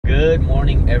Good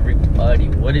morning, everybody.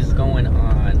 What is going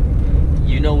on?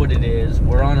 You know what it is.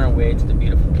 We're on our way to the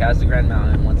beautiful Casa Grande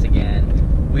mountain once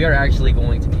again. We are actually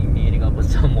going to be meeting up with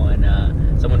someone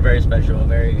very special, a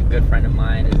very good friend of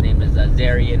mine. His name is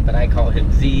Zarian, but I call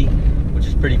him Z, which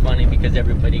is pretty funny because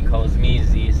everybody calls me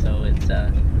Z, so it's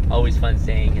always fun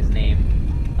saying his name.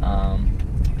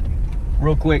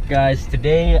 Real quick, guys,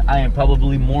 today I am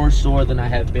probably more sore than I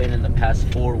have been in the past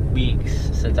 4 weeks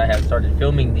since I have started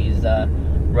filming these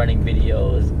running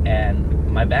videos, and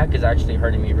my back is actually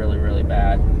hurting me really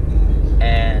bad.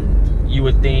 And you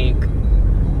would think,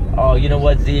 oh, you know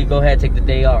what, Z, go ahead, take the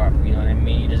day off, you know what I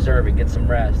mean, you deserve it, get some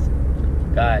rest.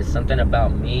 Guys, something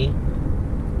about me,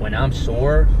 when I'm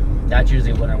sore, that's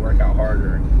usually when I work out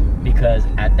harder, because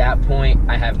at that point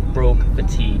I have broke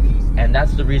fatigue, and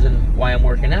that's the reason why I'm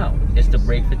working out, is to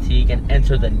break fatigue and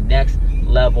enter the next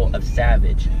level of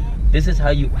savage. This is how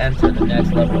you enter the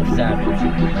next level of savage,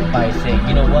 by saying,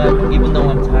 you know what, even though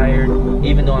I'm tired,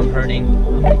 even though I'm hurting,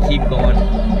 I'm gonna keep going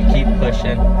and keep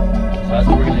pushing. So that's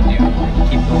what we're gonna do. We're gonna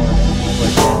keep going and keep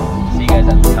pushing. See you guys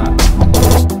at the top.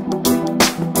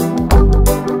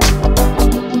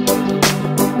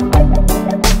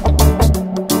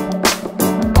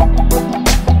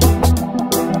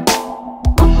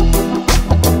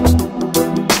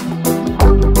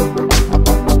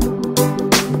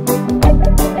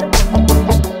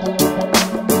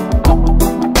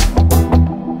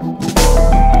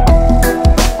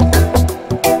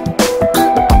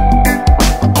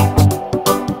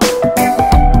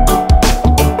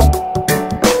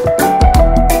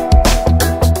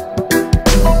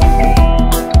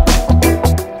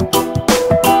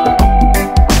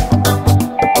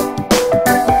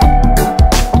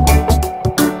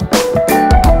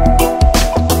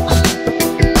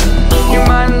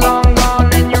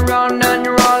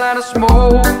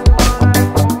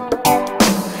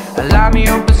 Light me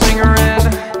up a cigarette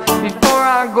before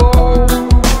I go.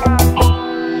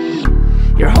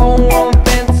 Your whole world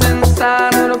fits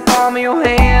inside of the palm of your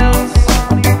hands.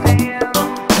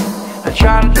 I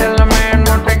try to tell a man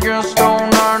what the girls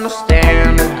don't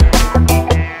understand.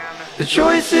 The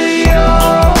choice is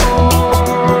yours,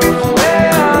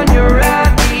 when you're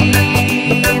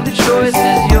ready. The choice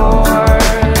is yours.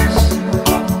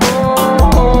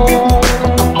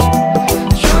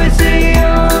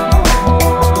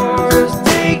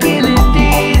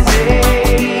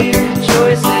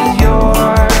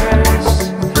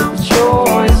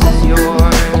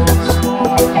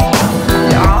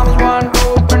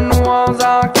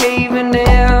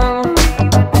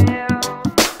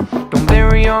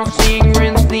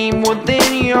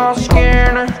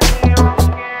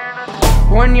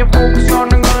 When you focus on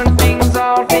the good things,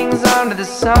 all things under the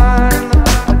sun,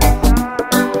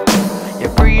 you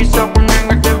free yourself from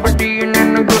negativity and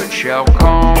then the good shall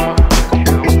come.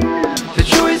 The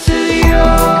choice is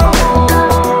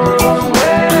yours,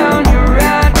 when you're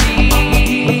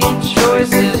ready. The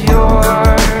choice is yours.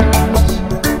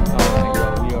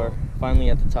 Alright, we are finally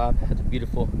at the top, at the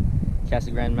beautiful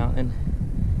Casa Grande mountain.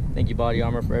 Thank you, Body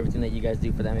Armor, for everything that you guys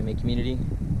do for the MMA community.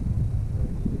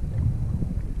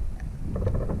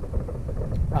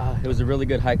 It was a really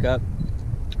good hike up.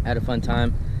 I had a fun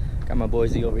time. Got my boy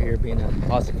Z over here being an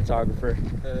awesome photographer,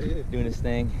 doing his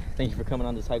thing. Thank you for coming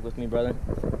on this hike with me, brother.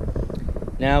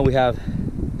 Now we have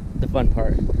the fun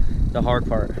part, the hard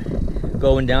part,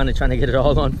 going down and trying to get it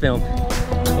all on film.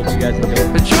 Hope you guys enjoy.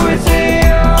 The choice is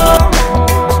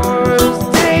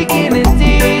yours, taking it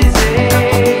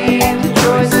easy. The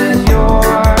choice is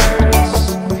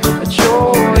yours. The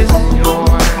choice is yours.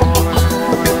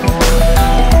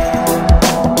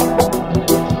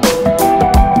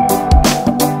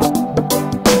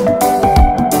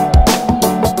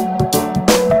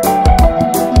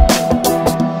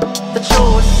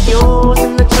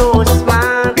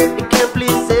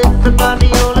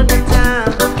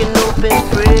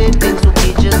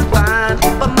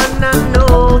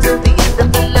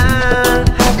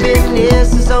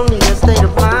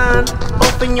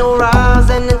 Open your eyes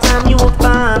and in time you will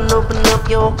find. Open up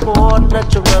your heart,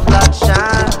 let your love light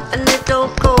shine. And it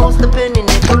don't cost a penny,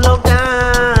 it will low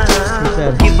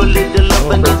down. Give a little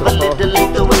up and give a little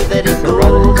like the way that it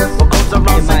goes. What goes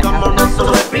around, so come on,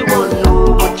 so everyone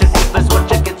know. What you give is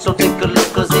what you get, so take a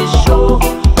look, cause it's sure.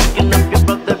 Picking up your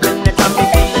brother anytime you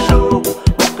feeling low.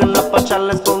 Walking up a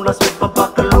challenge for us with a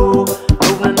buckaloo.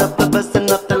 Moving up the best and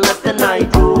nothing less than I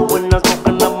do. When I'm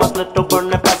smoking, I must let the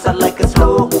burn and pass, I like it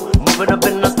slow. Moving up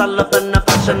in a style up in a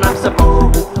fashion, I'm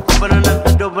supposed. Opening up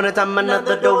the door when the time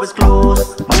another door is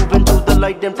closed. Moving to the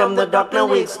light and from the dark now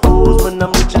we exposed. When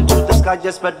I'm reaching to the sky,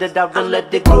 just spread it out and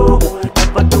let it grow.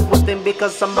 Never do a thing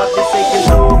because somebody say you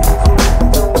so.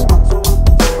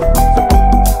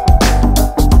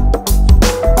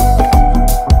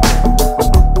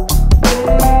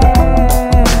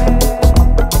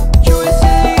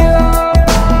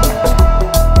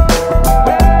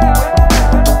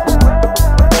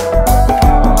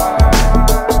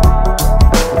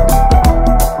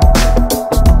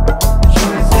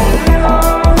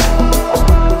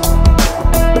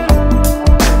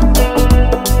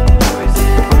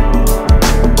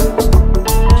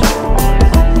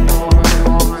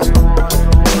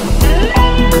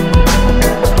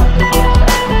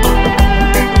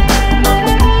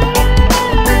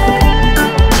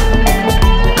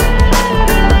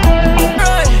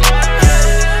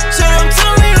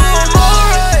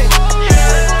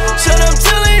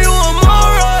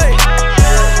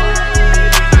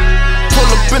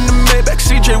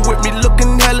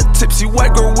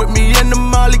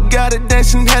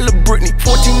 dancing hella Britney.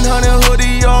 1400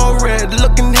 hoodie all red,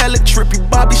 looking hella trippy.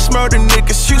 Bobby Smurder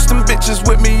niggas, Houston bitches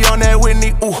with me on that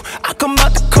Whitney. Ooh, I come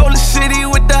out the coldest city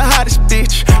with the hottest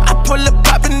bitch. I pull up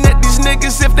poppin' at these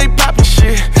niggas if they poppin'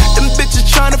 shit. Them bitches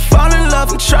tryna fall in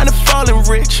love, I'm tryna fall in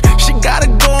rich. She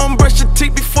gotta go and brush her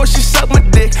teeth before she suck my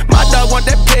dick. My dog want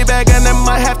that payback and I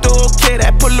might have to okay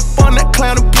that. Pull up on that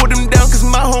clown and put him down, cause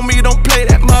my homie don't play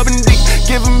that. Mobbin' D,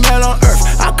 give him hell on earth.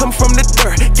 I come from the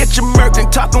dirt, get your murked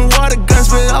and talking water guns,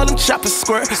 but all them choppers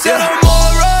squirt. Said I'm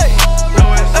alright,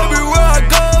 everywhere I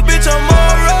go, bitch, I'm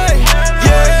alright.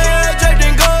 Yeah, Jack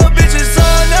and gold, bitch, it's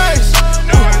all nice.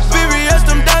 VVS,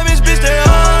 them diamonds, bitch, they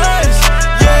all ice.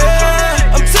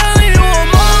 Yeah, I'm telling you I'm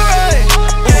alright.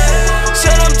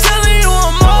 Said I'm telling you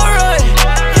I'm alright.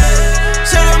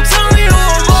 Said I'm telling you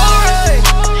I'm alright.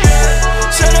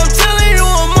 Said I'm telling you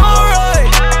I'm alright.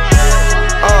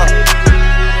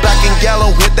 Black and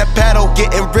yellow, hit that pedal,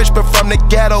 getting rich but from the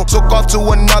ghetto. Took off to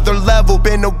another level,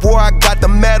 been to war, I got the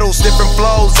medals. Different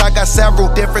flows, I got several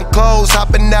different clothes.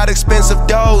 Hopping out expensive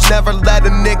doughs, never let a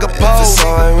nigga pose. If it's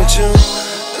alright with you,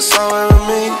 it's alright with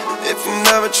me. If you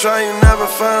never try, you never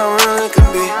find out really can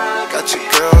be. Got your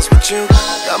girls with you,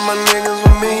 got my niggas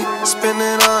with me. Spin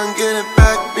it all and get it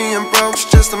back, being broke's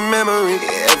just a memory.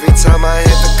 Every time I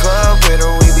hit the club with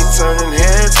her, we be turning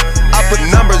heads. I put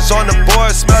numbers on the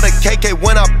board, smell the KK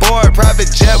when I board.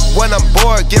 Private jet when I'm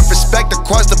bored, give respect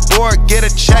across the board. Get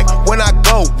a check when I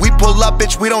go, we pull up,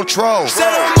 bitch, we don't troll. Said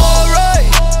I'm alright,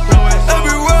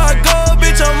 everywhere I go,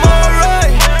 bitch, I'm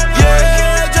alright.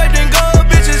 Yeah, Jack and gold,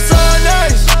 bitch, it's all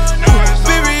nice.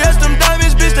 VVS, them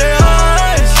diamonds, bitch, they all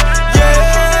ice.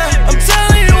 Yeah, I'm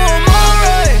telling you I'm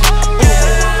alright.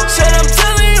 Said I'm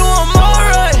telling you I'm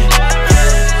alright.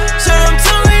 Said I'm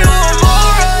telling you I'm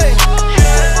alright.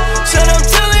 Said I'm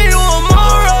telling you I'm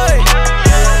alright.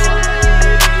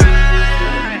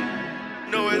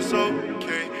 No, it's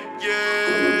okay,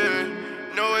 yeah.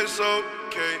 No, it's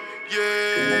okay,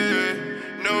 yeah.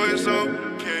 No, it's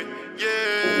okay,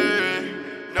 yeah.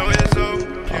 No, it's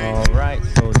okay. Alright,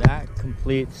 so that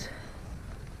completes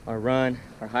our run,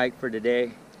 our hike for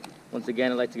today. Once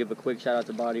again, I'd like to give a quick shout out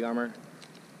to Body Armor.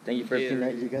 Thank you for everything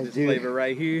that you guys do. Flavor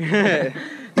right here.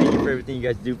 Thank you for everything you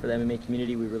guys do for the MMA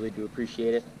community. We really do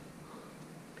appreciate it.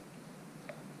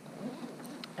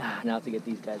 Now to get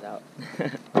these guys out.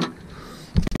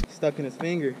 Stuck in his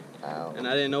finger. Ow. And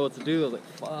I didn't know what to do. I was like,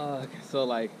 fuck. So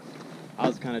like, I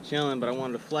was kind of chilling, but I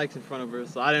wanted to flex in front of her.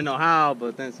 So I didn't know how,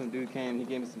 but then some dude came. He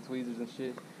gave me some tweezers and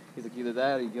shit. He's like, either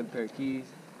that or you get a pair of keys.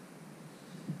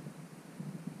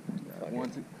 Fuck One,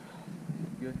 it. two.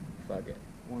 Good. Fuck it.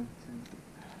 1,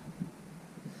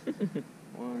 2.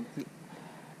 1, 2.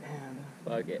 And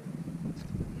Fuck it.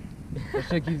 that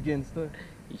shit keeps getting stuck.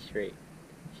 He's straight.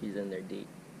 She's in there deep.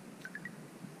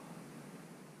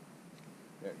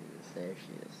 There he is. There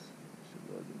she is. She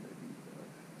was in there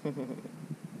deep, dog.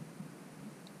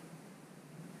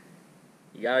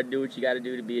 You gotta do what you gotta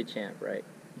do to be a champ, right?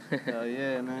 Hell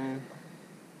yeah, man.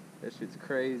 That shit's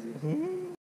crazy.